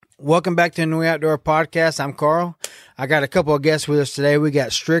Welcome back to the New Outdoor Podcast. I'm Carl. I got a couple of guests with us today. We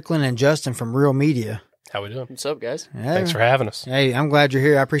got Strickland and Justin from Real Media. How we doing? What's up, guys? Yeah. Thanks for having us. Hey, I'm glad you're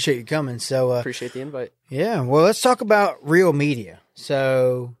here. I appreciate you coming. So, Appreciate the invite. yeah, well, let's talk about Real Media.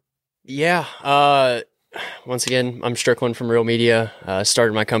 So, Yeah. Once again, I'm Strickland from Real Media.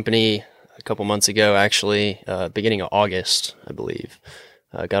 Started my company a couple months ago, actually, beginning of August, I believe.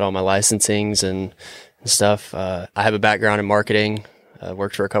 Got all my licensings and stuff. I have a background in marketing.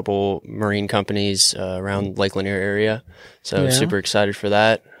 Worked for a couple marine companies around Lake Lanier area, so super excited for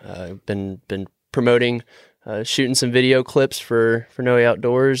that. Been promoting, shooting some video clips for No Way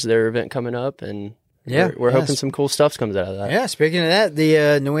Outdoors, their event coming up, and we're hoping some cool stuff comes out of that. yeah, speaking of that,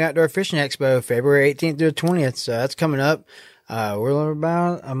 the New Outdoor Fishing Expo, February 18th through the 20th, so that's coming up. We're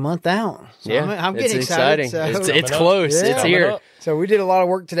about a month out. So Yeah, I'm getting it's excited. exciting. So, It's close. Yeah. It's here. so we did a lot of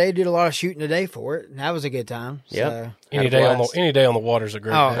work today, did a lot of shooting today for it, and that was a good time. Yep. So, Any Had a day on the water is a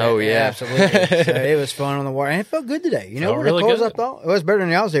great day. Oh, yeah. absolutely. So it was fun on the water, and it felt good today. You know, Felt really really cold as I good. thought. It was better than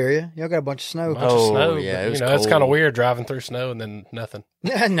y'all's area. Y'all got a bunch of snow. Bunch of Oh, snow, yeah, but, it was it's kind cold. of weird driving through snow and then nothing.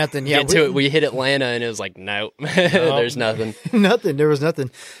 Nothing. Yeah, Get to it. We hit Atlanta, and it was like, nope, there's nothing. nothing. There was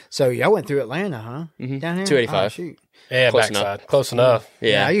nothing. So y'all went through Atlanta, huh? Mm-hmm. Down here, 285. Oh, shoot. Yeah, Close backside. Close enough.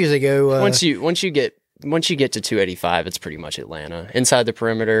 Yeah, I Yeah. usually go. Once you get to 285, it's pretty much Atlanta. Inside the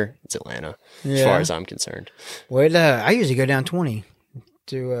perimeter, it's Atlanta, as Yeah. far as I'm concerned. well, I usually go down 20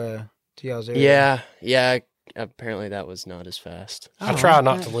 to y'all's area. Yeah. Apparently, that was not as fast. I try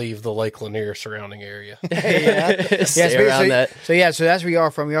not to leave the Lake Lanier surrounding area. Yeah. Stay so, around that. So that's where y'all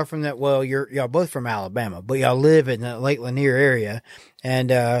are from. Y'all from that. Well, y'all both from Alabama, but y'all live in the Lake Lanier area.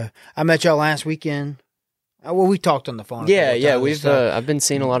 And I met y'all last weekend. Well, we talked on the phone. Yeah. times, We've so- I've been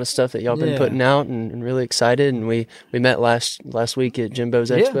seeing a lot of stuff that y'all been Yeah. putting out, and really excited. And we met last week at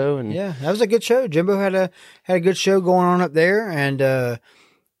Jimbo's Expo, and yeah, that was a good show. Jimbo had a good show going on up there, and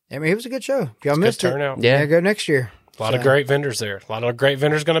I mean, it was a good show. If y'all missed Good it, turnout. Yeah. go next year. A lot of great vendors there. A lot of great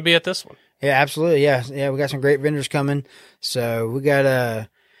vendors going to be at this one. Yeah, absolutely. Yeah, we got some great vendors coming. So we got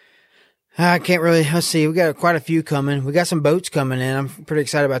I can't really. Let's see. We got quite a few coming. We got some boats coming in. I'm pretty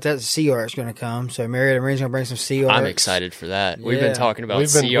excited about that. The Sea Art's going to come. So Marietta Marine's going to bring some Sea Arts. I'm excited for that. We've Yeah. been talking about We've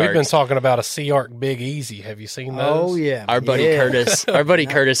Sea been Arts. talking about a Sea Arc Big Easy. Have you seen those? Oh yeah, Our buddy Yeah. Curtis,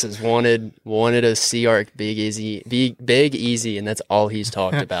 Curtis has wanted a Sea Arc Big Easy, and that's all he's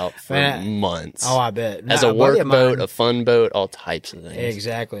talked about for Man, months. Oh, I bet. As Nah, a buddy work of boat, mine- a fun boat, all types of things.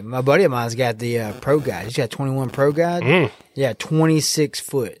 Exactly. My buddy of mine's got the Pro Guide. He's got 21 Pro Guide. Yeah, 26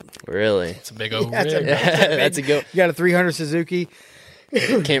 foot. Really, It's a big old That's a rig. that's a go. You got a 300 Suzuki.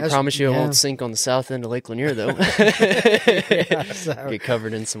 Can't promise you it yeah. won't sink on the south end of Lake Lanier though. So, Get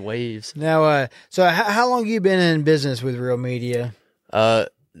covered in some waves. now, so how long you been in business with Real Media?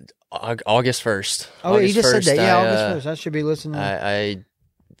 August 1st. Oh, you just said that. Yeah, I, August 1st. I should be listening. I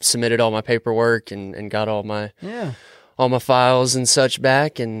submitted all my paperwork and got all my files and such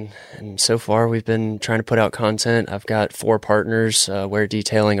back, and so far we've been trying to put out content. I've got 4 partners, Wear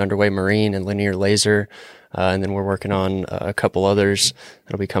Detailing, Underway Marine, and Linear Laser, and then we're working on a couple others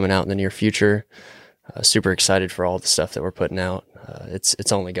that'll be coming out in the near future. Super excited for all the stuff that we're putting out.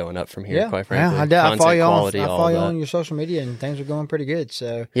 It's only going up from here, quite frankly. I follow you on. Quality, I all follow you that. on your social media, and things are going pretty good.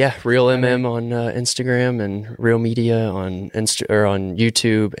 So Yeah, Real MM on Instagram, and Real Media on on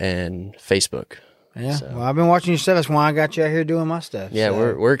YouTube and Facebook. yeah, So- well, I've been watching your stuff. That's why I got you out here doing my stuff. Yeah,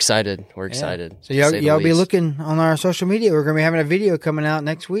 so. we're excited. We're excited. So to say the y'all be least. looking on our social media. We're gonna be having a video coming out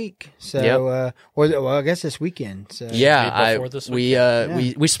next week. So, Yep. well, I guess this weekend. So Yeah, before this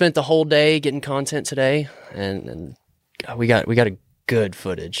we spent the whole day getting content today, and God, we got a good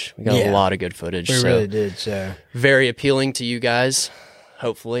footage. We got Yeah. a lot of good footage. we so really did. So very appealing to you guys.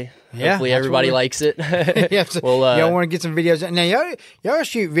 Hopefully, Yeah, hopefully that's everybody what we- likes it. yeah, so well, y'all want to get some videos. Now y'all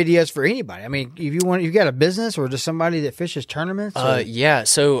shoot videos for anybody. I mean, if you got a business or just somebody that fishes tournaments. Or, Yeah,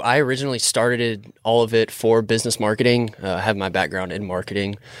 so I originally started all of it for business marketing. I have my background in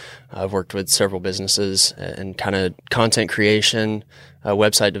marketing. I've worked with several businesses and kind of content creation,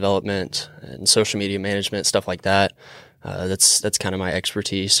 website development, and social media management, stuff like that. That's kind of my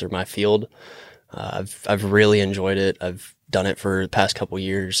expertise or my field. I've really enjoyed it. I've done it for the past couple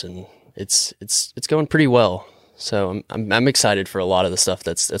years, and it's going pretty well. So I'm excited for a lot of the stuff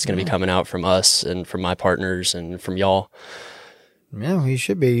that's going to be coming out from us and from my partners and from y'all. Yeah, well, you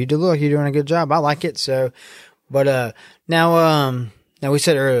should be. You do look like you're doing a good job. I like it. So, but now we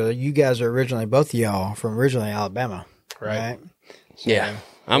said earlier you guys are originally both of y'all from originally Alabama, Right. Yeah,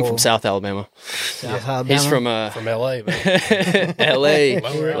 I'm from South Alabama. South Alabama. He's from From L.A., man. L.A.,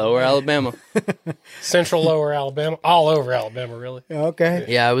 Lower Lower Alabama. Central Lower Alabama. All over Alabama, really. Okay.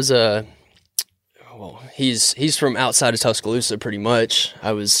 Yeah, I was Well, he's from outside of Tuscaloosa, pretty much.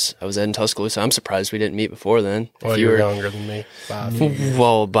 I was in Tuscaloosa. I'm surprised we didn't meet before then. Well, you're younger than me.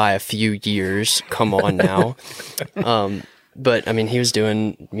 Well, by a few years. Come on now. But I mean, he was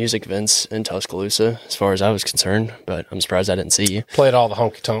doing music events in Tuscaloosa, as far as I was concerned. But I'm surprised I didn't see you. Played all the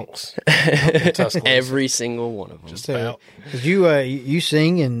honky tonks. Every single one of them. Just about. Did you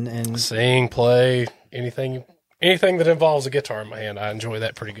sing and Sing, play, anything that involves a guitar in my hand. I enjoy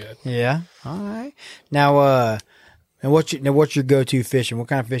that pretty good. yeah? All right. Now, and what's your go-to fishing? What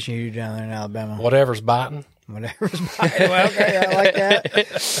kind of fishing you do down there in Alabama? Whatever's biting. Whatever's biting. Well, okay, I like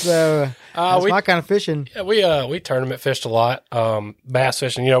that. So that's my kind of fishing. Yeah, we tournament fished a lot. Bass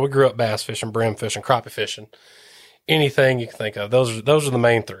fishing. We grew up bass fishing, brim fishing, crappie fishing. Anything you can think of. Those are the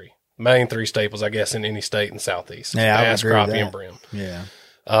main three. Main three staples, I guess, in any state in the Southeast. Yeah, bass, I would agree with crappie, that. and brim.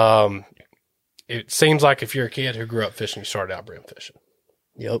 Yeah. It seems like if you're a kid who grew up fishing, you started out brim fishing.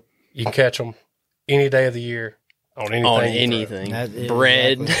 Yep. You can catch them any day of the year on anything. On you throw. anything. That is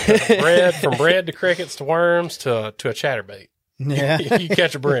Bread. Bread, from bread to crickets to worms to a chatterbait. Yeah. You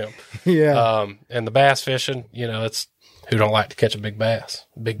catch a brim. Yeah. And the bass fishing, it's who don't like to catch a big bass,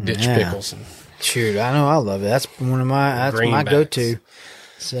 big ditch Yeah. pickles. And Shoot, I know I love it. That's one of my Greenbacks. go-to.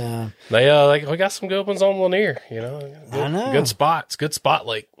 So we got some good ones on Lanier. Good, I know. good spots, good spot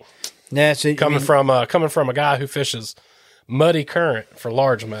lake. yeah, so Coming from a guy who fishes muddy current for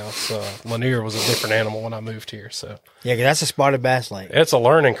largemouth. Lanier was a different animal when I moved here. So yeah, 'cause that's a spotted bass lake. it's a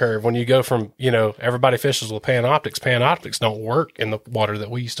learning curve when you go from, everybody fishes with Panoptics. Panoptics don't work in the water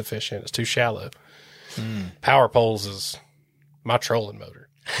that we used to fish in. It's too shallow. Power poles is my trolling motor.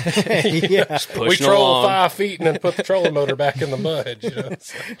 Yeah, We Pushing troll along. 5 feet and then put the trolling motor back in the mud.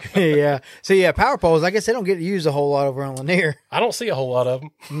 It's yeah. So yeah, power poles. I guess they don't get used a whole lot over on Lanier. I don't see a whole lot of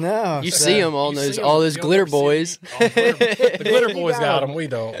them. No, You so- see them all those glitter boys. The glitter boys got them. We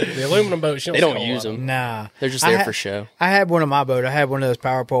don't. The aluminum boats, you They see don't a whole use lot of them. Nah, They're just I there ha- for show. I had one on my boat. I had one of those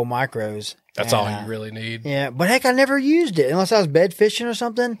power pole micros. That's and, all you really need. Yeah, but heck, I never used it unless I was bed fishing or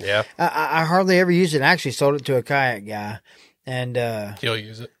something. Yeah, I hardly ever used it. I actually sold it to a kayak guy, and he'll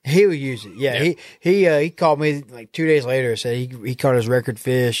use it. he would use it. Yeah, Yeah. he called me like 2 days later. Said he caught his record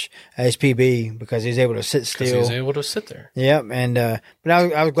fish, his PB, because he was able to sit Because still. he's able to sit there. Yep, and but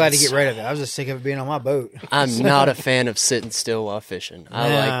I was glad to get rid of it. I was just sick of it being on my boat. I'm not a fan of sitting still while fishing.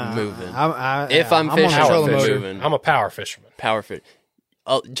 I like moving. If I'm on fishing, a I'm trolling motor. moving. I'm a power fisherman. Power fit.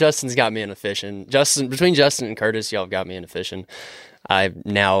 Justin's got me into fishing. Between Justin and Curtis, y'all have got me into fishing. I've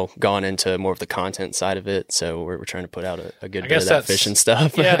now gone into more of the content side of it, so we're trying to put out a good bit guess of that that's- fishing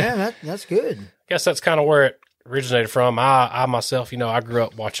stuff. Yeah. Yeah, that's good. I guess that's kind of where it originated from. I myself, I grew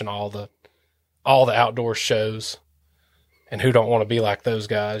up watching all the outdoor shows, and who don't want to be like those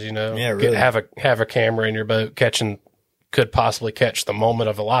guys? Yeah, really. Have a camera in your boat, could possibly catch the moment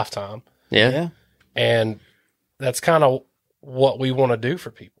of a lifetime, Yeah. and that's kind of what we want to do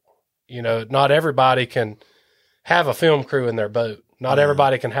for people. Not everybody can have a film crew in their boat. Not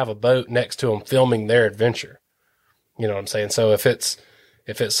everybody can have a boat next to them filming their adventure. You know what I'm saying? So if it's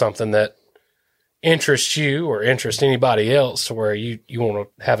something that interests you or interests anybody else to where you want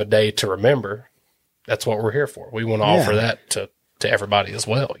to have a day to remember, that's what we're here for. We want to offer that to everybody as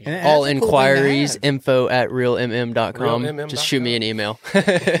well. And All that's a cool thing to inquiries, have. info@realmm.com. realmm.com. Just shoot me an email.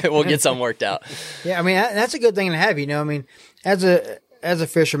 We'll get something worked out. Yeah, I mean that's a good thing to have. I mean, as a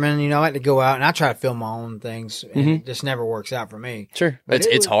fisherman, I like to go out and I try to film my own things, and it just never works out for me. Sure. But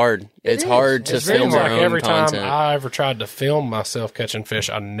It's hard. It's is. hard to It's very film Seems our like own every content. time I ever tried to film myself catching fish,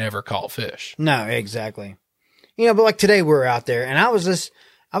 I never caught fish. No, exactly. But like today we were out there, and I was just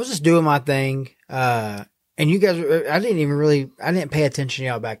doing my thing, and you guys, I didn't pay attention to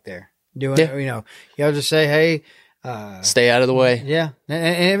y'all back there doing, y'all just say, hey. Stay out of the way. Yeah,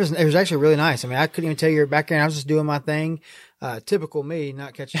 and it was actually really nice. I mean, I couldn't even tell you your background. I was just doing my thing. Typical me,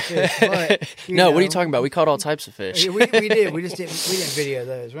 not catching fish. But No, what are you talking about? We caught all types of fish. We did. We didn't video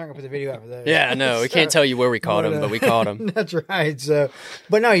those. We're not gonna put the video out for those. Yeah, no, we can't tell you where we caught them, but we caught them. That's right. So,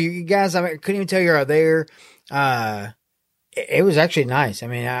 but no, you guys, I couldn't even tell you were there. It was actually nice. I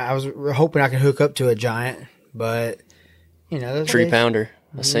mean, I was hoping I could hook up to a giant, but those Tree days- pounder.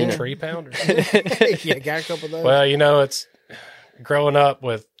 I seen it. 3 pounders. Yeah, got a couple of those. Well, it's growing up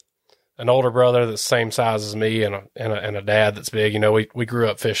with an older brother that's the same size as me and a dad that's big. We grew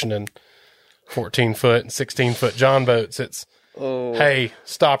up fishing in 14-foot and 16-foot John boats. It's, hey,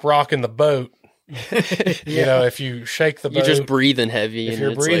 stop rocking the boat. If you shake the boat. You're just breathing heavy. If and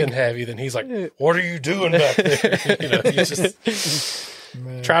you're it's breathing like, heavy, then he's like, what are you doing back there? You just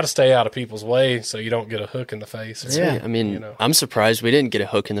try to stay out of people's way so you don't get a hook in the face. Yeah. I mean, I'm surprised we didn't get a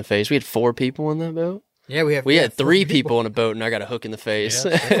hook in the face. We had 4 people in that boat. Yeah, We had 3 4 people in a boat, and I got a hook in the face.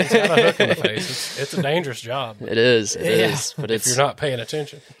 Yeah, it's got a hook in the face. It's a dangerous job. It is. It Yeah. is. But If you're not paying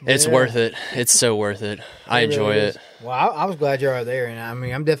attention. it's worth it. It's so worth it. I enjoy really it. is. Well, I was glad y'all are there, and I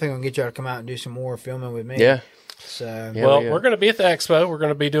mean, I'm definitely gonna get y'all to come out and do some more filming with me. Yeah. So Yeah, Well, we, we're going to be at the expo. We're going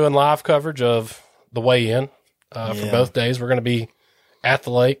to be doing live coverage of the weigh-in for Yeah. both days. We're going to be at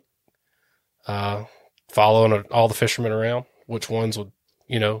the lake, following all the fishermen around. Which ones would,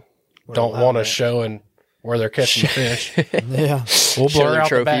 don't want us showing where they're catching the fish. yeah, We'll Show blur them out the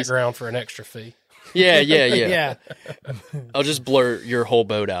trophies. background for an extra fee. yeah. yeah. I'll just blur your whole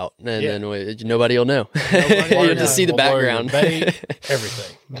boat out, and Yeah. then nobody will know. Nobody will You'll just see the We'll blur your background. bait,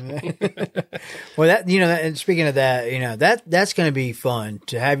 everything. Well, and speaking of that, that's going to be fun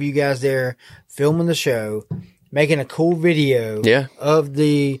to have you guys there filming the show, making a cool video Yeah. of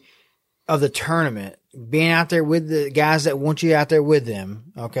the tournament, being out there with the guys that want you out there with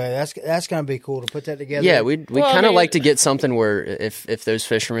them. Okay, that's going to be cool to put that together. Yeah, we Well, I kind of mean- like to get something where if those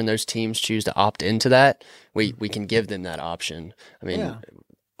fishermen, those teams choose to opt into that, we can give them that option. I mean, Yeah.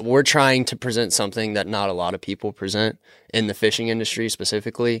 we're trying to present something that not a lot of people present in the fishing industry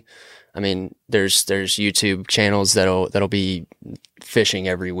specifically. I mean, there's YouTube channels that'll be fishing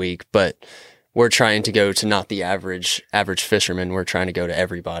every week, but we're trying to go to not the average fisherman. We're trying to go to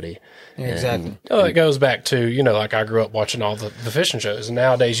everybody. Yeah, exactly. Well, it goes back to, like I grew up watching all the fishing shows. And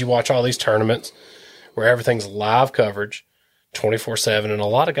nowadays you watch all these tournaments where everything's live coverage 24/7. And a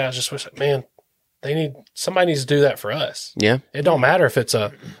lot of guys just wish, man, somebody needs to do that for us. Yeah. It don't matter if it's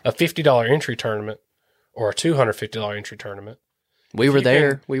a $50 entry tournament or a $250 entry tournament. We were you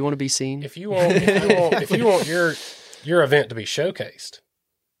there. can- We want to be seen. If you want your event to be showcased,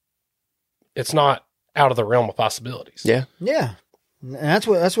 it's not out of the realm of possibilities. Yeah. Yeah, and that's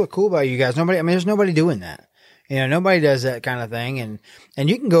what cool about you guys. There's nobody doing that. Nobody does that kind of thing, and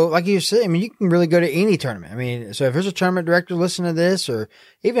you can go, like you said, you can really go to any tournament. So if there's a tournament director listening to this, or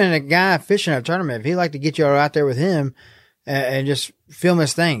even a guy fishing a tournament, if he'd like to get you all out there with him and just film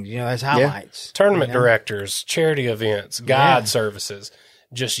his things, his highlights. Tournament directors, charity events, guide Yeah. services,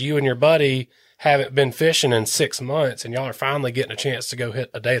 just you and your buddy haven't been fishing in 6 months and y'all are finally getting a chance to go hit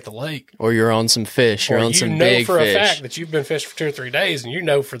a day at the lake. Or you're on some fish. You're Or on you some know big for fish. a fact that you've been fishing for 2 or 3 days and you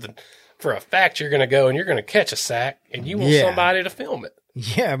know for a fact you're going to go and you're going to catch a sack and you want Yeah. somebody to film it.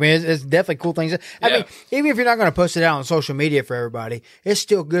 Yeah, it's definitely cool things. Yeah. Even if you're not going to post it out on social media for everybody, it's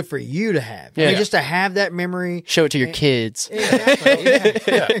still good for you to have. Yeah. Just to have that memory. Show it to your kids.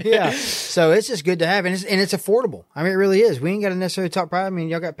 Exactly. Yeah. So it's just good to have, and it's affordable. It really is. We ain't got to necessarily talk price.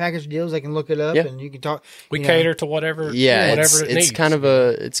 Y'all got package deals. They can look it up, Yeah. and you can talk. We you know. cater to whatever Yeah, whatever it needs. it's kind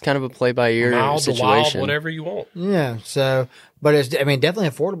of a play by ear mild to situation. wild, whatever you want. Yeah. So, but it's definitely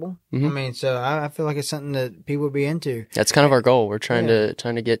affordable. Mm-hmm. So I feel like it's something that people would be into. That's kind of our goal. We're trying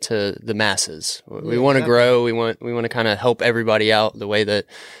to get to the masses. We want to exactly. grow. We want to kind of help everybody out the way that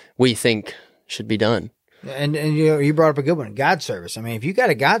we think should be done. And you brought up a good one, guide service. If you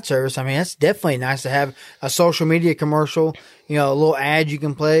got a guide service, that's definitely nice to have a social media commercial, a little ad you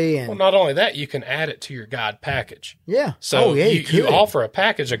can play, and Well, not only that, you can add it to your guide package. yeah. So you could. offer a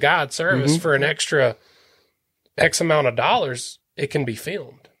package, a guide service for an extra X amount of dollars, it can be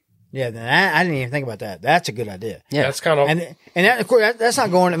filmed. Yeah, then I didn't even think about that. That's a good idea. Yeah. That's kind of And that, of course, that's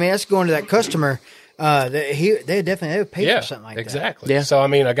not going. That's going to that customer. They would pay for something like that. exactly. Yeah. So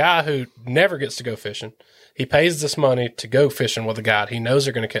a guy who never gets to go fishing, he pays this money to go fishing with a guide. He knows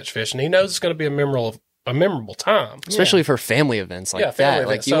they're going to catch fish, and he knows it's going to be a memorable time. Especially for family events like Yeah, family that.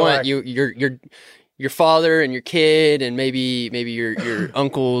 Like events. you So, want like- your father and your kid and maybe your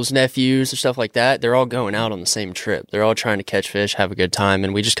uncles, nephews, or stuff like that. They're all going out on the same trip. They're all trying to catch fish, have a good time,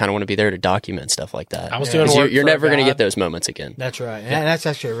 and we just kind of want to be there to document stuff like that. I was doing 'Cause work you're for a never going to guide. get those moments again. That's right. And that's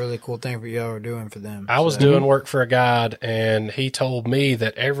actually a really cool thing for y'all are doing for them. I was doing work for a guide, and he told me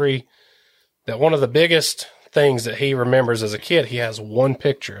that one of the biggest things that he remembers as a kid, he has one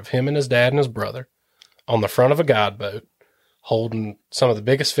picture of him and his dad and his brother on the front of a guide boat holding some of the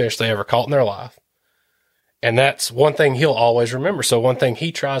biggest fish they ever caught in their life. And that's one thing he'll always remember. So one thing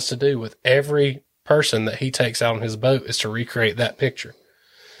he tries to do with every person that he takes out on his boat is to recreate that picture.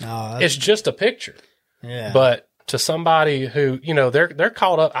 Oh, It's just a picture. yeah. But to somebody who, they're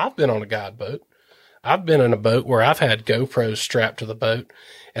caught up. I've been on a guide boat. I've been in a boat where I've had GoPros strapped to the boat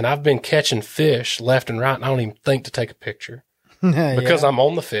and I've been catching fish left and right. And I don't even think to take a picture because I'm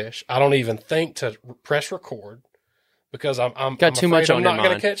on the fish. I don't even think to press record because I'm Got too afraid much on I'm your not going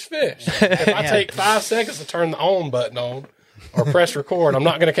mind. to catch fish. If I take 5 seconds to turn the on button on or press record, I'm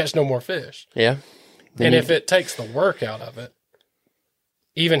not going to catch no more fish. Yeah. And if it takes the work out of it,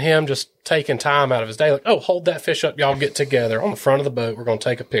 even him just taking time out of his day, like, oh, hold that fish up, y'all get together on the front of the boat, we're going to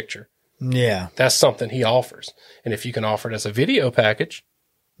take a picture. Yeah. That's something he offers. And if you can offer it as a video package,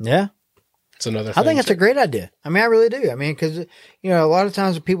 Yeah. it's another thing. I think that's a great idea. I mean, I really do. I mean, because, a lot of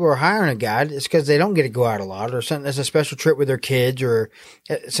times when people are hiring a guide, it's because they don't get to go out a lot or something. That's a special trip with their kids or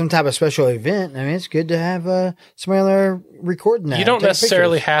some type of special event. I mean, it's good to have somebody there recording that. You don't taking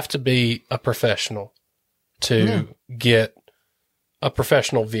necessarily pictures. have to be a professional to get a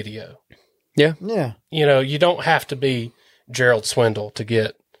professional video. Yeah. You don't have to be Gerald Swindle to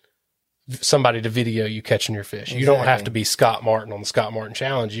get somebody to video you catching your fish. You don't have Exactly. to be Scott Martin on the Scott Martin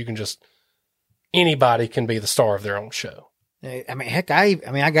Challenge. You can just, anybody can be the star of their own show. I mean, heck, I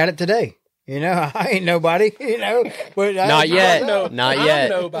got it today. I ain't nobody, but Not yet. I'm Not I'm yet.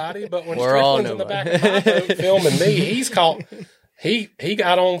 nobody, but when We're all Strickland's in the back of my boat filming me, he's caught, he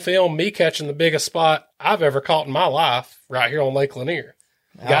got on film me catching the biggest spot I've ever caught in my life right here on Lake Lanier.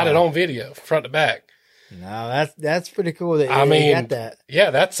 Got it on video, front to back. No, that's pretty cool that I you mean, got that. Yeah,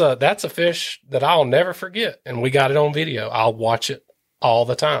 that's a fish that I'll never forget, and we got it on video. I'll watch it all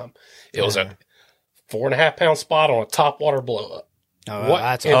the time. It was a 4.5 pound spot on a topwater blow up. Oh,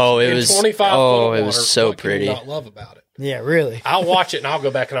 that's in- Oh, it in was- 25 oh, foot of it was water, so what can you pretty. not love about it. yeah, really. I'll watch it and I'll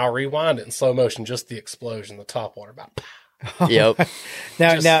go back and I'll rewind it in slow motion, just the explosion, the topwater. About Yep.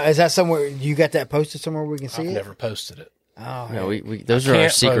 Now, just- is that somewhere you got that posted somewhere we can see I've it? never posted it. Oh, No, we those are our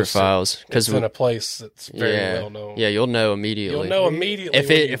Can't secret post it. files It's in a place that's very yeah, well known. yeah, you'll know immediately. You'll know immediately if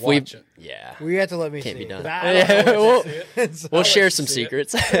when it you if we watch it. yeah, well, you have to let me Can't see be it, done. 'cause Yeah, we'll- So we'll let share you some see it.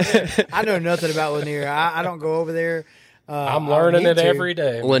 secrets. I know nothing about Lanier. I don't go over there. I'm I'll learning need it to. every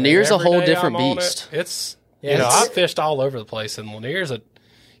day. man. Lanier's a Every whole day different I'm on beast. It's Yeah, I've fished all over the place, and Lanier's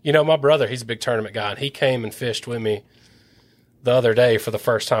my brother. He's a big tournament guy, and he came and fished with me the other day for the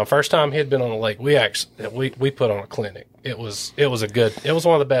first time. First time he'd been on a lake. We put on a clinic. It was one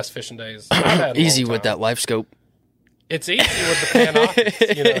of the best fishing days I've had. in a Easy long with time. that life scope. It's easy with the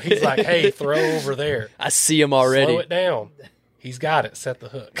Panoptics. He's like, hey, throw over there. I see him already. Slow it down. He's got it. Set the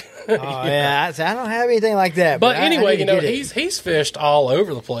hook. Oh yeah, I don't have anything like that. But I anyway, need to get it. he's fished all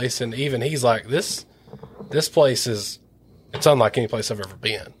over the place, and even he's like, this place it's unlike any place I've ever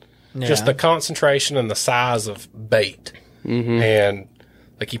been. Just the concentration and the size of bait, and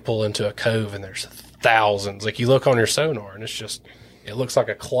like you pull into a cove and there's thousands. Like you look on your sonar and it looks like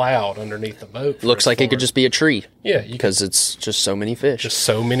a cloud underneath the boat. Looks like it could just be a tree yeah, you because it's just so many fish. just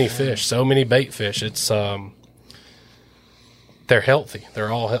so many fish, so many bait fish. It's they're healthy.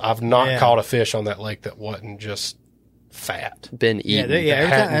 They're all. I've not caught a fish on that lake that wasn't just fat. been eaten. every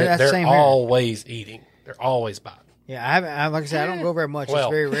time, that's They're same here. always eating. They're always biting. Yeah, like I said, I don't go very much. Well,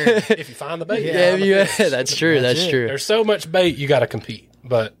 it's very rare. if you find the bait, you Yeah, find the you- fish. that's true. That's it. true. There's so much bait, you got to compete.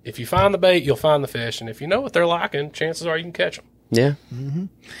 But if you find the bait, you'll find the fish, and if you know what they're liking, chances are you can catch them. Yeah.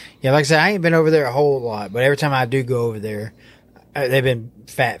 Yeah, like I said, I ain't been over there a whole lot, but every time I do go over there, they've been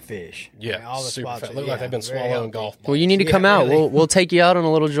fat fish. Yeah, I mean, all the super spots fat. are- Look like they've been very swallowing healthy. golf balls. Well, you need to Yeah, come out. really. We'll take you out on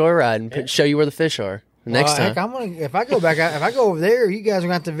a little joyride and show you where the fish are next Well, time. heck, I'm gonna if I go back out, if I go over there, you guys are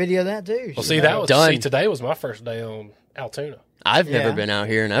gonna have to video that too. Well, see, that was Done. today was my first day on Altoona. I've Yeah. never been out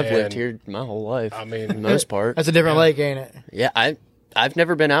here, and I've lived And- here my whole life. I mean, for the most part. That's a different lake, ain't it? Yeah, I've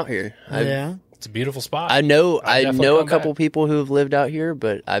never been out here. Yeah. it's a beautiful spot. I know definitely a come couple back. people who have lived out here,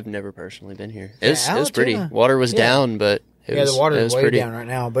 but I've never personally been here. It was Altoona. pretty. Water was down, but it Yeah, was, the water it is was way pretty. down right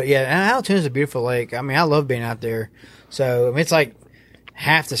now. But yeah, and Altoona's a beautiful lake. I mean, I love being out there. So I mean, it's like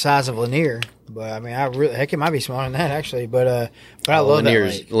half the size of Lanier. But I mean, it might be smaller than that actually. But I love that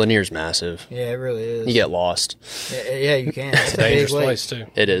lake. Lanier's massive. Yeah, it really is. You get lost. Yeah, you can. It's a big Dangerous lake. place too.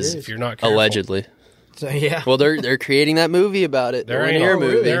 It is. If you're not careful. Allegedly. So yeah. Well, they're creating that movie about it. The There ain't, Lanier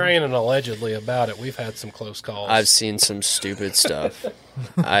movie. there ain't an allegedly about it. We've had some close calls. I've seen some stupid stuff.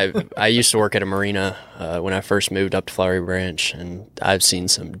 I used to work at a marina when I first moved up to Flowery Branch, and I've seen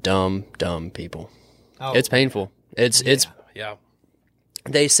some dumb people. Oh, It's painful. It's yeah.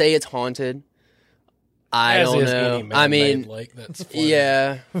 They say it's haunted. I As don't is know. any I man-made mean, lake that's flooded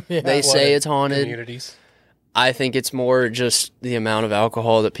yeah, they say it's haunted. communities. I think it's more just the amount of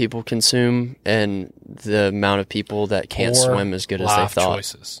alcohol that people consume and the amount of people that can't Poor swim as good as they life thought.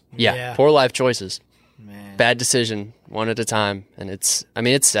 choices. Yeah, Yeah. poor life choices. man. Bad decision, one at a time, and it's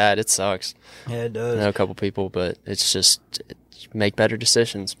sad. It sucks. Yeah, it I does. know a couple people, but it's just make better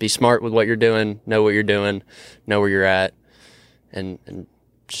decisions. Be smart with what you're doing. Know what you're doing. Know where you're at, and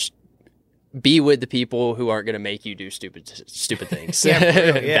just be with the people who aren't going to make you do stupid things. Yeah, for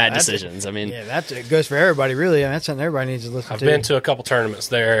real. Yeah, Bad that's decisions. I mean, Yeah, it goes for everybody, really. I mean, that's something everybody needs to listen I've to. been to a couple tournaments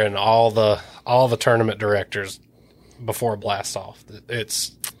there, and all the tournament directors before blast off.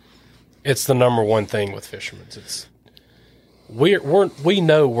 It's the number one thing with fishermen. It's we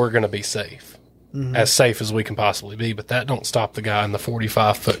know we're going to be safe. as safe as we can possibly be. But that don't stop the guy in the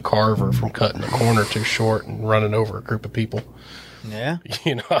 45-foot Carver from cutting the corner too short and running over a group of people. Yeah.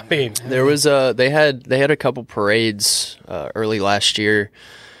 You know, I mean, There was they had a couple parades early last year,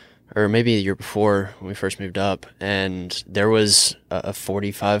 or maybe the year before when we first moved up, and there was a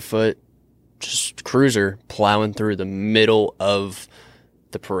 45-foot just cruiser plowing through the middle of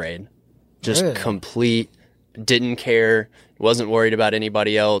the parade, just Really? complete, didn't care, wasn't worried about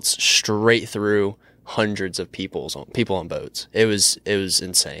anybody else, straight through hundreds of people on boats. It was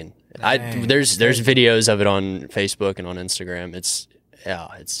insane. Dang. There's videos of it on Facebook and on Instagram.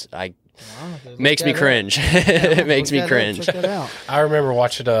 Makes me cringe. It makes me cringe. Check that out. I remember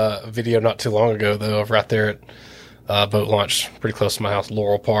watching a video not too long ago, though, of right there at boat launch pretty close to my house,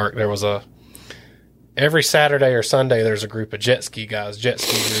 Laurel Park. There was every Saturday or Sunday, there's a group of jet ski guys, jet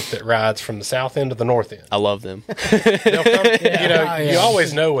ski group that rides from the south end to the north end. I love them. They'll come, Yeah. you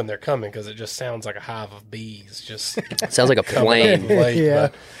always know when they're coming because it just sounds like a hive of bees just Sounds like a coming in plane. late. Yeah.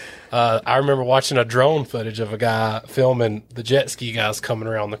 But I remember watching a drone footage of a guy filming the jet ski guys coming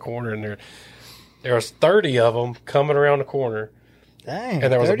around the corner, and there was 30 of them coming around the corner, Dang.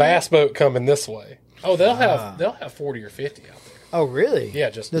 and there was 30? a bass boat coming this way. Oh, they'll have 40 or 50 out there. Oh, really? Yeah,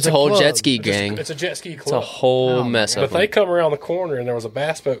 just It's a whole club. jet ski gang. it's a jet ski It's a club. whole Oh, mess But of they them. come around the corner, and there was a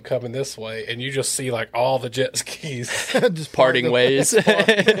bass boat coming this way, and you just see like all the jet skis. Just Parting ways.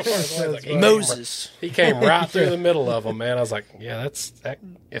 Like, he came right through the middle of them, man. I was like, yeah,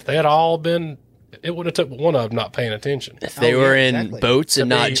 if they had all been, it would have took one of them not paying attention. If they Oh, were yeah, in exactly. boats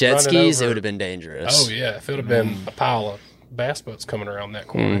and To not be jet running skis, it over- would have been dangerous. Oh yeah, if it would have been a pile of bass boats coming around that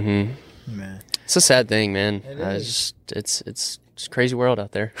corner. Man. It's a sad thing, man. is. It's a crazy world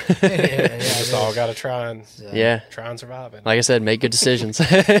out there. Yeah, Just all got to try and survive it. Like I said, make good decisions.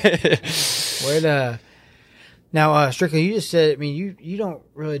 Wait, now, Strictly, you just said, I mean, you don't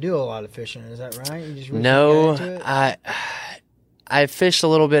really do a lot of fishing, is that right? You just recently No, got into it? I fished a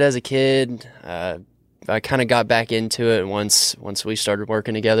little bit as a kid. I kind of got back into it once we started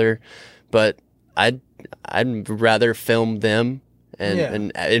working together, but I'd rather film them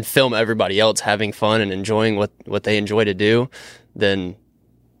and film everybody else having fun and enjoying what they enjoy to do than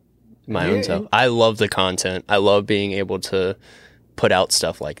my own self. I love the content. I love being able to put out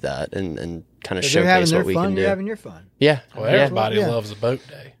stuff like that and kind of If they're having showcase their what we fun, can you're do. having your fun. Yeah. Well, yeah. everybody Yeah. loves a boat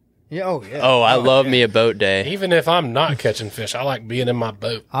day. Yeah, oh, yeah. Oh, I love me a boat day. Even if I'm not catching fish, I like being in my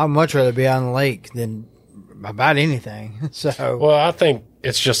boat. I'd much rather be on the lake than about anything. So, Well, I think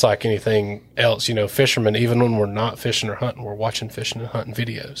it's just like anything else. You know, fishermen, even when we're not fishing or hunting, we're watching fishing and hunting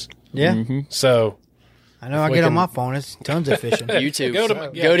videos. yeah. So I know I we get on can- my phone. It's tons of fishing. YouTube. Go to Go my-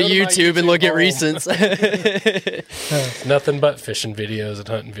 to yeah, go to my YouTube and look at YouTube recents. nothing but fishing videos and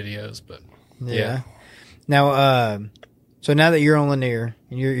hunting videos. But yeah. Now, so now that you're on Lanier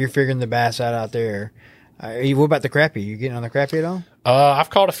and you're figuring the bass out there, what about the crappie? You getting on the crappie at all? I've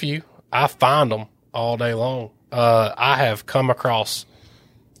caught a few. I find them all day long. I have come across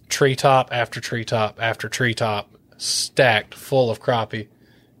treetop after treetop after treetop stacked full of crappie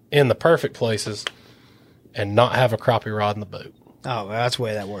in the perfect places and not have a crappie rod in the boat. Oh, well, that's the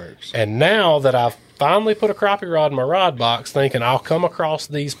way that works. And now that I've finally put a crappie rod in my rod box thinking I'll come across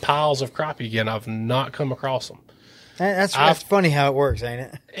these piles of crappie again, I've not come across them. That's funny how it works, ain't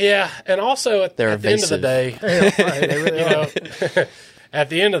it? Yeah, and also at the end of the evasive. day, They really you are. know, at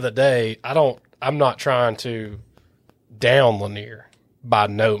the end of the day, I'm not trying to down Lanier by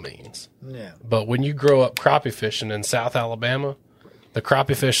no means. Yeah. But when you grow up crappie fishing in South Alabama, the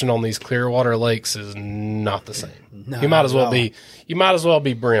crappie fishing on these Clearwater lakes is not the same. No, you might as well not at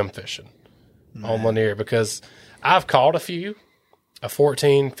be brim fishing on Lanier, because I've caught a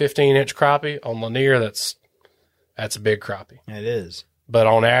 14, 15 inch crappie on Lanier. That's a big crappie. It is. But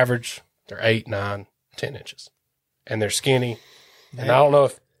on average, they're 8, 9, 10 inches. And they're skinny. And I don't know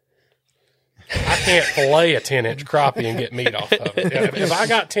if I can't fillet a 10-inch crappie and get meat off of it. If I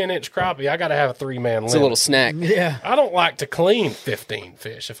got 10-inch crappie, I got to have a 3-man limit. It's a little snack. Yeah. I don't like to clean 15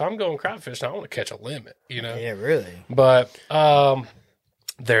 fish. If I'm going crappie fishing, I want to catch a limit, you know. Yeah, really. But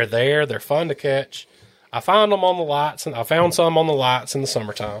they're there. They're fun to catch. I find them on the lights, and I found some on the lights in the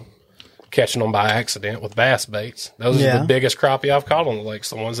summertime, catching them by accident with bass baits. Those are the biggest crappie I've caught on the lakes,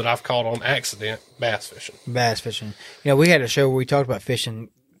 the ones that I've caught on accident bass fishing. Bass fishing. You know, we had a show where we talked about fishing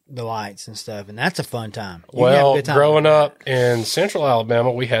the lights and stuff, and that's a fun time. You can have a Well, good time growing with up in central Alabama,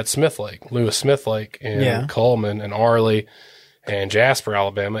 we had Smith Lake, Lewis Smith Lake, and Coleman and Arley and Jasper,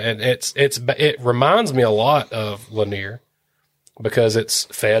 Alabama, and it reminds me a lot of Lanier because it's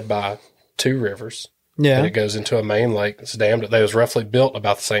fed by 2 rivers. that. Yeah. And it goes into a main lake. It's dammed. They was roughly built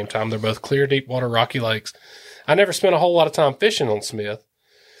about the same time. They're both clear, deep water, rocky lakes. I never spent a whole lot of time fishing on Smith,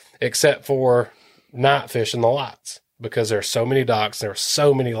 except for night fishing the lots because there's so many docks, there's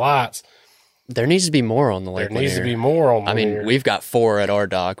so many lots. There needs to be more on the Lake There needs to Lanier. be more on. I mean, Lanier. we've got 4 at our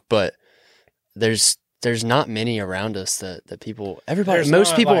dock, but there's not many around us that people. There's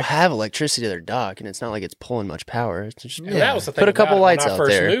most not, people like- have electricity to their dock, and it's not like it's pulling much power. It's just And that was the thing. Put a couple about it. lights when I out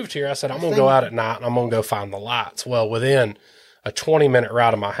first there. moved here, I said I'm going to go out at night and I'm going to go find the lights. Well, within a 20-minute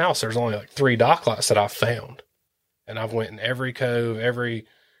ride of my house, there's only like 3 dock lights that I've found, and I've went in every cove, every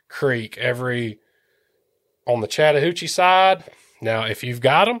creek, every on the Chattahoochee side. Now, if you've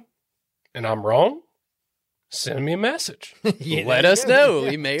got them and I'm wrong, send me a message. Let us know.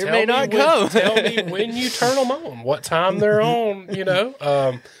 We may or may not come. Tell me when you turn them on, what time they're on.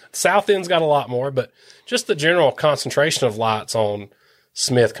 South End's got a lot more, but just the general concentration of lights on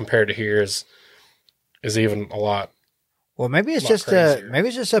Smith compared to here is even a lot. Well, maybe it's Lot just crazier. maybe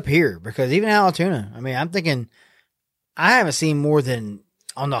it's just up here because even Alatoona. I mean, I'm thinking I haven't seen more than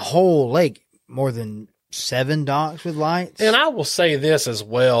on the whole lake more than 7 docks with lights. And I will say this as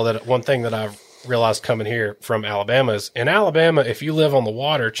well, that one thing that I've realized coming here from Alabama is in Alabama, if you live on the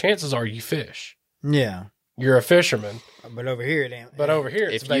water, chances are you fish. yeah, You're a fisherman. but over here it ain't. But over here,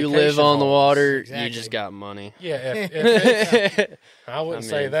 it's If you vacation live on the homes. water, Exactly. you just got money. Yeah, if I wouldn't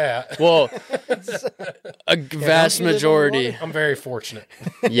say mean, that. Well, a vast you live on the majority, I'm very fortunate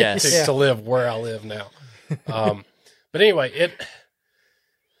yes. to live where I live now. But anyway,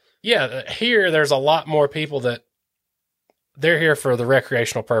 here there's a lot more people that they're here for the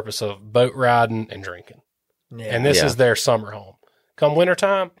recreational purpose of boat riding and drinking. yeah. And this Yeah. is their summer home. Come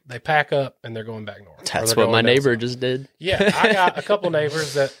wintertime, they pack up and they're going back north. Or That's they're what my going down neighbor south. just did. Yeah, I got a couple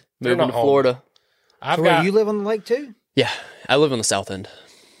neighbors that they're Moving not to home. Florida. I've So got wait, you live on the lake too? Yeah, I live on the south end.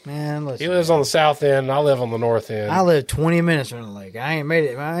 Man, listen, he lives on the south end, and I live on the north end. I live 20 minutes from the lake. I ain't made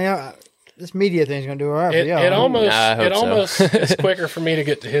it. This media thing's gonna do all right for It y'all. almost I hope so. almost is quicker for me to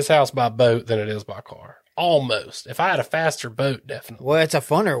get to his house by boat than it is by car. Almost. If I had a faster boat, definitely. Well, it's a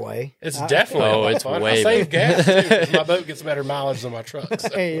funner way. It's definitely a Oh, lot it's fun. way I save gas too, 'cause my boat gets better mileage than my truck. So.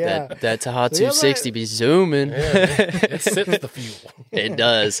 Hey, yeah. That Tahoe So you're 260 be zooming. It sits the fuel. It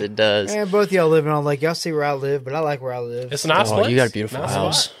does. It does. Man, both y'all living on the lake. Y'all see where I live, but I like where I live. It's a nice Oh, place. you got a beautiful Nice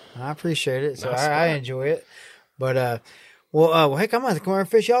house. spot. I appreciate it. So Nice I spot. enjoy it. But well, heck, I'm gonna come over and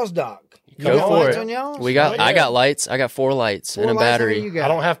fish y'all's dock. You Go got for lights it. on y'all's? We got. Oh, I yeah. got lights. I got 4 lights and a What lights battery. you got?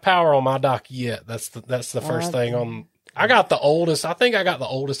 I don't have power on my dock yet. That's the first thing on. I got the oldest. I think I got the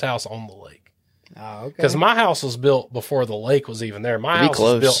oldest house on the lake Oh, okay. because my house was built before the lake was even there. My Be house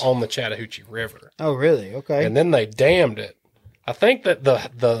close. was built on the Chattahoochee River, Oh, really? Okay. and then they dammed it. I think that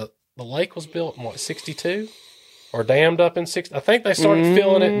the lake was built in 62 or dammed up in 60. I think they started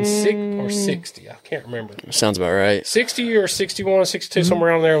filling it in 60. I can't remember. Sounds about right. 60 or 61, 62,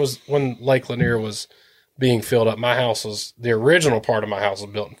 somewhere around there was when Lake Lanier was being filled up. My house was, the original part of my house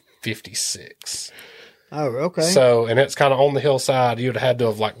was built in 56. Oh, okay. So, and it's kind of on the hillside. You'd have had to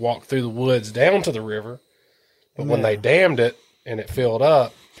have like walked through the woods down to the river. But when they dammed it and it filled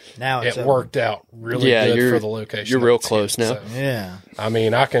up, now it's it over. worked out really Yeah, good you're- for the location. you're that real it's close in. now. So, Yeah. I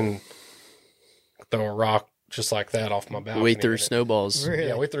mean, I can throw a rock just like that off my balcony. We threw and it- snowballs. Really?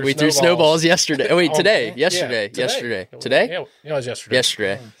 Yeah, we threw We threw snowballs yesterday. Oh wait, on- today. yeah, Yesterday. today. Yesterday. Today. Yeah, it was yesterday.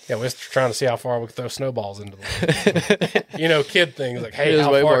 Yesterday. Yeah, we was trying to see how far we could throw snowballs into the lake. Kid things like, hey, It was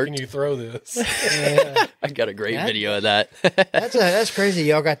how way far worked. can you throw this? I got a great Yeah. video of that. That's crazy.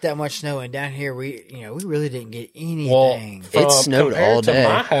 Y'all got that much snow, and down here we really didn't get Well, anything. It snowed compared all to day.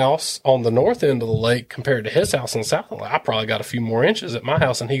 my house on the north end of the lake compared to his house on the south end, I probably got a few more inches at my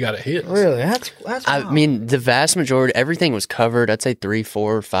house than he got at his. Really? That's I wild. mean, the vast majority, everything was covered. I'd say 3,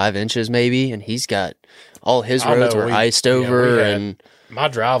 4, 5 inches maybe, and he's got all his I roads know, were we- iced yeah, over, we had- and My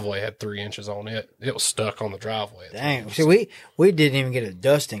driveway had 3 inches on it. It was stuck on the driveway. Dang. See, we didn't even get a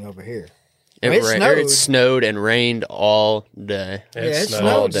dusting over here. it, It ra- snowed. it snowed and rained all day. It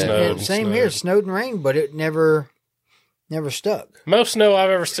snowed, snowed. snowed, Yeah, same snowed. here. It snowed and rained, but it never stuck. Most snow I've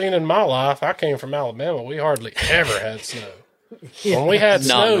ever seen in my life. I came from Alabama. We hardly ever had snow. When we had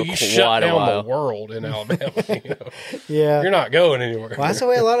Not snow, in you quite shut a down while. the world in Alabama. Yeah. You're not going anywhere. Well, that's the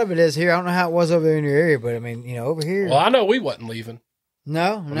way a lot of it is here. I don't know how it was over there in your area, but I mean, over here. Well, I know we wasn't leaving.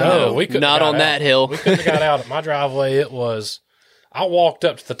 no. No, we couldn't. Not have got on that out. hill. We couldn't have got out at my driveway. It was. I walked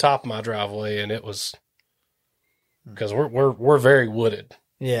up to the top of my driveway, and it was because we're very wooded.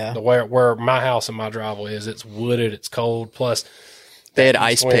 Yeah. The where my house and my driveway is, it's wooded. It's cold. Plus, They had east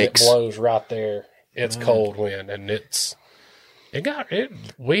ice wind, picks. It blows right there. It's cold wind, and it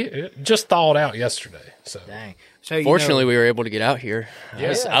just thawed out yesterday. So Dang. So you Fortunately, know, we were able to get out here.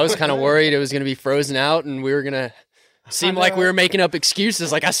 Yeah. I was kind of worried it was going to be frozen out, and we were going to Seemed like we were making up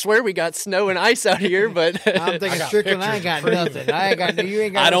excuses. Like, I swear we got snow and ice out here, but I'm thinking, Strickland, I ain't got nothing. I ain't got you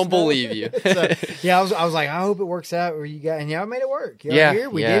ain't got. I no don't snow. believe you. So, yeah, I was like, I hope it works out where you got, and y'all made it work. Y'all Yeah, here,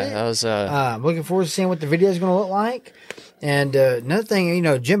 we yeah, did it. that was I'm looking forward to seeing what the video is going to look like. And another thing,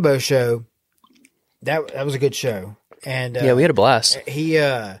 Jimbo show, that was a good show. And yeah, we had a blast. he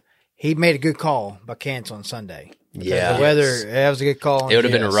made a good call by canceling Sunday. Yeah. The weather, that was a good call. It would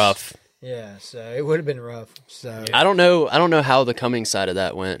have been Yes. rough. Yeah, so it would have been rough. So I don't know how the Cummings side of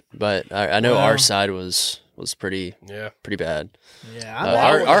that went, but I know Well- our side was pretty bad.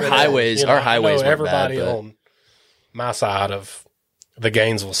 yeah, Our highways, You know, our highways I know weren't bad, everybody but on my side of the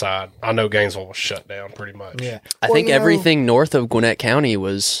Gainesville side. I know Gainesville was shut down pretty much. yeah. I think everything north of Gwinnett County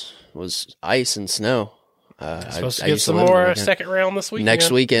was ice and snow. Supposed to I get used some live in more Gwinnett. second round this weekend. Next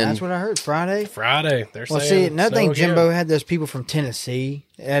weekend. That's what I heard. Friday. Friday. They're Well, see, saying another snow thing, again. Jimbo had those people from Tennessee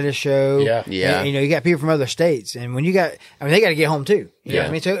at his show. Yeah. Yeah. And, you got people from other states, and when they got to get home too. You know what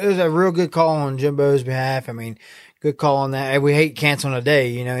I mean, so it was a real good call on Jimbo's behalf. I mean, good call on that. We hate canceling a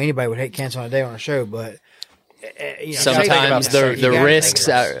day. Anybody would hate canceling a day on a show, but Sometimes the the safety. risks,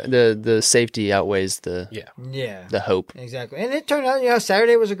 the safety outweighs the yeah, hope. exactly. And it turned out,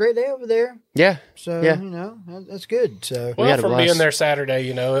 Saturday was a great day over there. Yeah. So Yeah. that's good. So Well, had a from blast. being there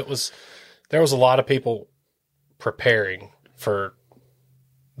Saturday, there was a lot of people preparing for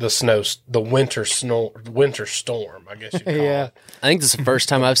the winter storm, I guess you call Yeah. it. I think this is the first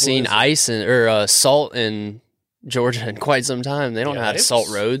time I've seen ice or salt in Georgia in quite some time. They don't know how to salt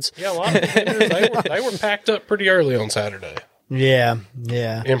roads. Yeah, a lot of people, they were packed up pretty early on Saturday. yeah.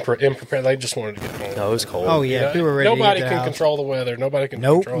 Imprepared. They just wanted to get home. Oh, it was cold. Oh yeah, people were ready. Nobody to get can to the house. control the weather. Nobody can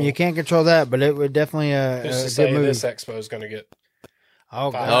Nope, control. you can't control that, but it would definitely Just to a say good move. this expo is going to get.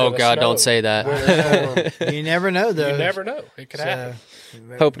 Oh Fire. Oh God, the God, snow. don't say that. Winter you never know though. You never know. It could happen.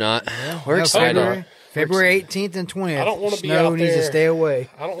 Hope not. We're No, excited. February 18th and 20th. I don't wanna be Snow out needs to there. stay away.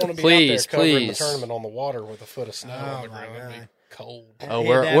 I don't want to be Please, out there covering please. the tournament on the water with a foot of snow on the my ground. It'd be God. cold. Oh, Yeah,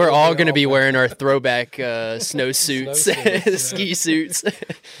 we're that we're would all be going to be awful. wearing our throwback snow suits, suits, ski suits.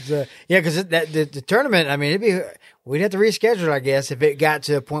 So, yeah, because the tournament. I mean, we'd have to reschedule, I guess, if it got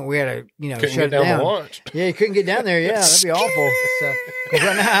to a point we had to Couldn't shut get it down down. the launch. Yeah, you couldn't get down there. Yeah, that'd be awful. So, 'cause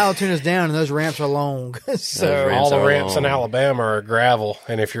right now Altoon's down and those ramps are long. So Those ramps All the are ramps in long. Alabama are gravel,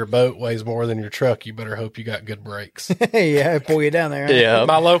 and if your boat weighs more than your truck, you better hope you got good brakes. yeah, pull you down there. Huh? Yeah.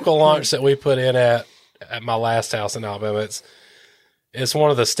 My local launch that we put in at my last house in Alabama, it's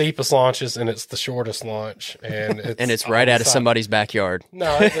one of the steepest launches, and it's the shortest launch, and And it's right out of somebody's backyard.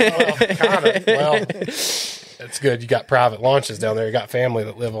 No, kind of. Well, it's good. You got private launches down there. You got family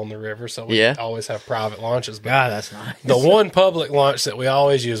that live on the river, so we Yeah. always have private launches. But God, that's nice. the one public launch that we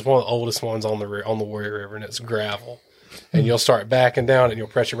always use, one of the oldest ones on the Warrior River, and it's gravel. And you'll start backing down, and you'll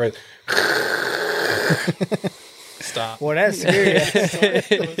press your brake. Stop. Well, that's serious.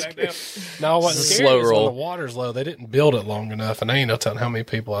 No, what's It's a scary slow is when roll. the water's low. They didn't build it long enough, and I ain't no telling how many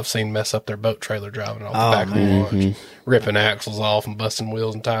people I've seen mess up their boat trailer driving off the back of the launch, ripping axles off and busting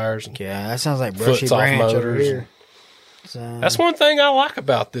wheels and tires. And Yeah, that sounds like Brushy Foots off Branch over motors. here. So, that's one thing I like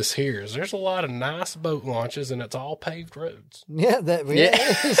about this here is there's a lot of nice boat launches, and it's all paved roads. yeah,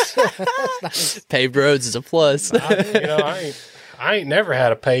 Paved roads is a plus. I ain't never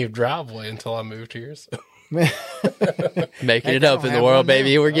had a paved driveway until I moved here. So Making it I up don't in the have world, one now.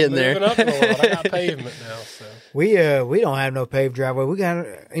 baby. We're getting moving there. up in the world. I got pavement now. So we don't have no paved driveway. We got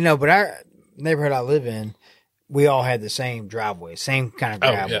but our neighborhood I live in, we all had the same driveway, same kind of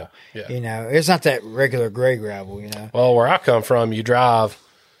gravel. yeah. It's not that regular gray gravel. Well, where I come from, you drive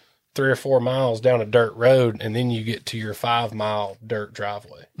 3 or 4 miles down a dirt road, and then you get to your 5-mile dirt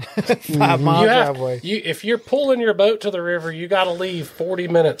driveway. 5-mile You have- driveway. if you're pulling your boat to the river, you got to leave 40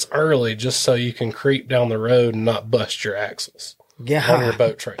 minutes early just so you can creep down the road and not bust your axles on your Yeah.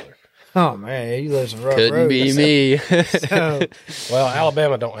 boat trailer. Oh man, you live some rough Couldn't roads. be me. So, Well,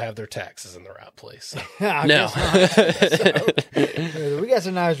 Alabama don't have their taxes in the right place. So. I No. guess not. We got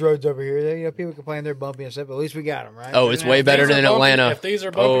some nice roads over here. People complain they're bumpy and stuff, but at least we got them, right? Oh, it's way better These are than bumpy- Atlanta. If these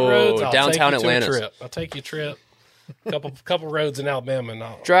are bumpy roads, I'll downtown take you to a Atlanta. trip. I'll take you a trip. Couple roads in Alabama, and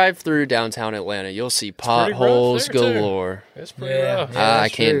I'll, Drive through downtown Atlanta. You'll see pretty rough potholes there, too. galore. it's pretty rough. I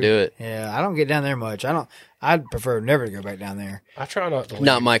that's can't true. do it. Yeah, I don't get down there much. I'd prefer never to go back down there. I try not to.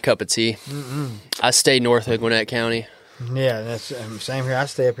 Not leave. my cup of tea. I stay north of Gwinnett County. Yeah, that's same here. I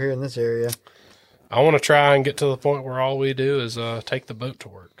stay up here in this area. I want to try and get to the point where all we do is take the boat to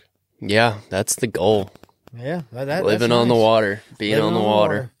work. Yeah, that's the goal. Yeah, Living that's on the nice. water, being Living on the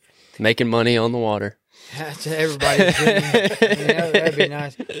water, making money on the water. That's everybody's dream. That'd be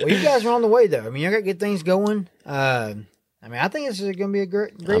nice. Well, you guys are on the way though. I mean, you got good things going. I mean, I think this is going to be a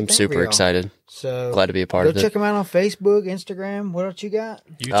great I'm thing for super y'all. excited. So Glad to be a part go of it. check them out on Facebook, Instagram. What else you got?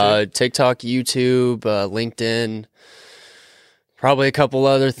 YouTube. TikTok, YouTube, LinkedIn, probably a couple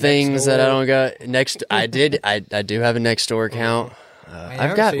other things that I don't got. I do have a Nextdoor account.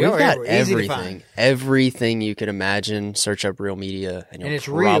 We've got easy to find. everything you could imagine. Search up Real Media, and you'll it's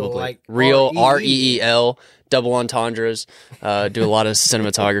real, like real REEL. REEL, double entendres. Do a lot of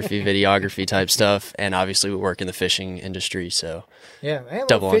cinematography, videography type stuff, and obviously we work in the fishing industry. So Yeah, I have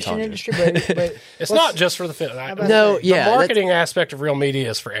Double a fishing entendre. industry, but It's not just for the film. No, The yeah, marketing aspect of Real Media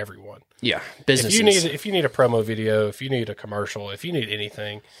is for everyone. yeah, If businesses. you need a promo video, if you need a commercial, if you need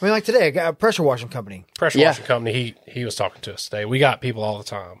anything, I mean, like today, I got a pressure washing company. pressure Yeah. washing company, he was talking to us today. We got people all the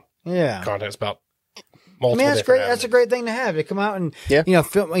time. Yeah, Contacts about I multiple. mean that's different great. That's a avenues. great thing to have. To come out and Yeah.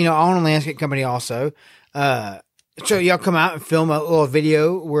 film. I own a landscape company also. So y'all come out and film a little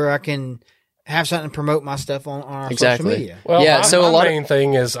video where I can have something to promote my stuff on our Exactly. social media. Well, Yeah, my, so my a lot of- main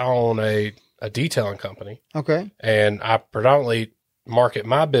thing is I own a detailing company, Okay. and I predominantly market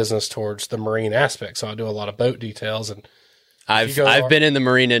my business towards the marine aspect. So I do a lot of boat details, and I've go- been in the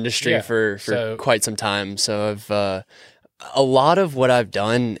marine industry Yeah, for so- quite some time, so I've a lot of what I've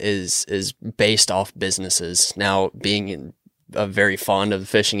done is based off businesses. Now, being very fond of the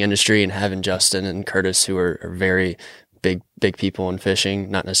fishing industry and having Justin and Curtis, who are very big people in fishing,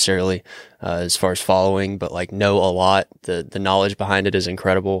 not necessarily as far as following, but like know a lot. The knowledge behind it is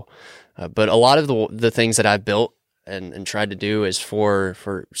incredible. But a lot of the things that I've built and tried to do is for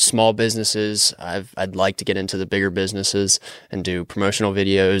small businesses. I'd like to get into the bigger businesses and do promotional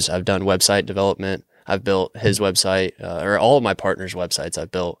videos. I've done website development. I've built his website, or all of my partners' websites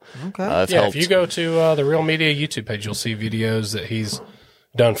I've built. Okay. I've yeah, helped. if you go to the Real Media YouTube page, you'll see videos that he's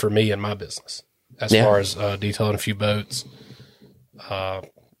done for me and my business. As Yeah. far as detailing a few boats,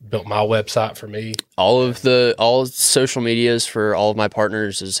 built my website for me. all social medias for all of my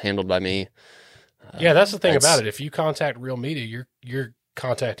partners is handled by me. Yeah, that's the thing that's- about it. If you contact Real Media, you're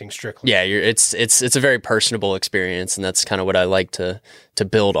contacting strictly. Yeah, it's a very personable experience, and that's kind of what I like to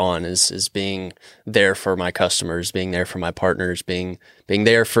build on is being there for my customers, being there for my partners, being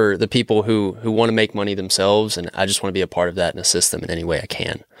there for the people who want to make money themselves, and I just want to be a part of that and assist them in any way I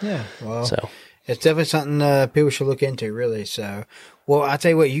can. Yeah. Well, So it's definitely something people should look into, really. So, well, I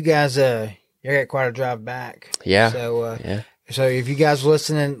tell you what, you guys, you got quite a drive back. yeah, So, yeah. so if you guys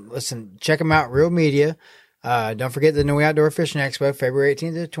listen, check them out. Real Media. Don't forget the New Outdoor Fishing Expo, February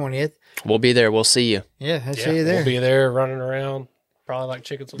 18th to 20th. We'll be there. We'll see you. Yeah, I'll Yeah, see you there. We'll be there running around, probably like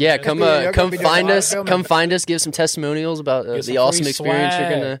chickens. with Yeah, heads. come Y'all come gonna be doing find a lot of us. filming. Come find us. Give some testimonials about Get some the awesome free experience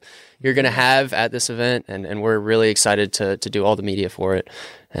swag. you're gonna have at this event, and we're really excited to do all the media for it.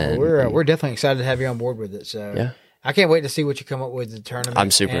 And We're definitely excited to have you on board with it. So Yeah. I can't wait to see what you come up with the tournament. I'm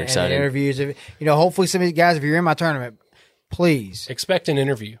super and excited. the interviews. Hopefully some of you guys, if you're in my tournament, please. Expect an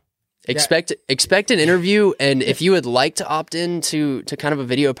interview. expect an interview, and if you would like to opt in to kind of a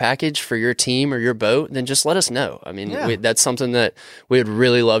video package for your team or your boat, then just let us know. I mean, Yeah. that's something that we would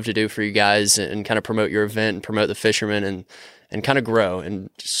really love to do for you guys and kind of promote your event and promote the fishermen and kind of grow. And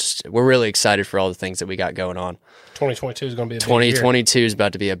just, we're really excited for all the things that we got going on. 2022 is going to be a big year. 2022 is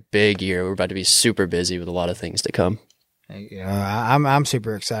about to be a big year. We're about to be super busy with a lot of things to come. I'm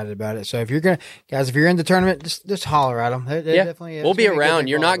super excited about it. So if you're if you're in the tournament, just holler at them. They're definitely. We'll it's be gonna a good around. thing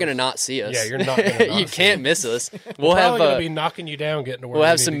You're for all not of going to us. not see us. Yeah, you're not gonna not you see can't us. miss us. We'll Probably have going to be knocking you down, getting to where we'll we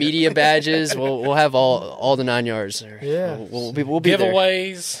have need some to get. media badges. We'll have all the 9 yards there. Yeah. We'll be there.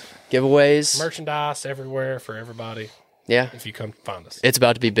 Giveaways. Merchandise everywhere for everybody. Yeah, If you come find us, it's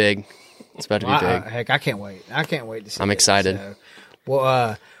about to be big. It's about to be big. Heck, I can't wait. I can't wait to see. I'm it. excited. So,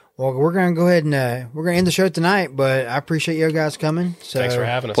 well, we're gonna go ahead and we're gonna end the show tonight. But I appreciate you guys coming. So thanks for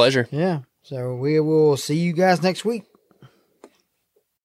having us. Pleasure. Yeah. So we will see you guys next week.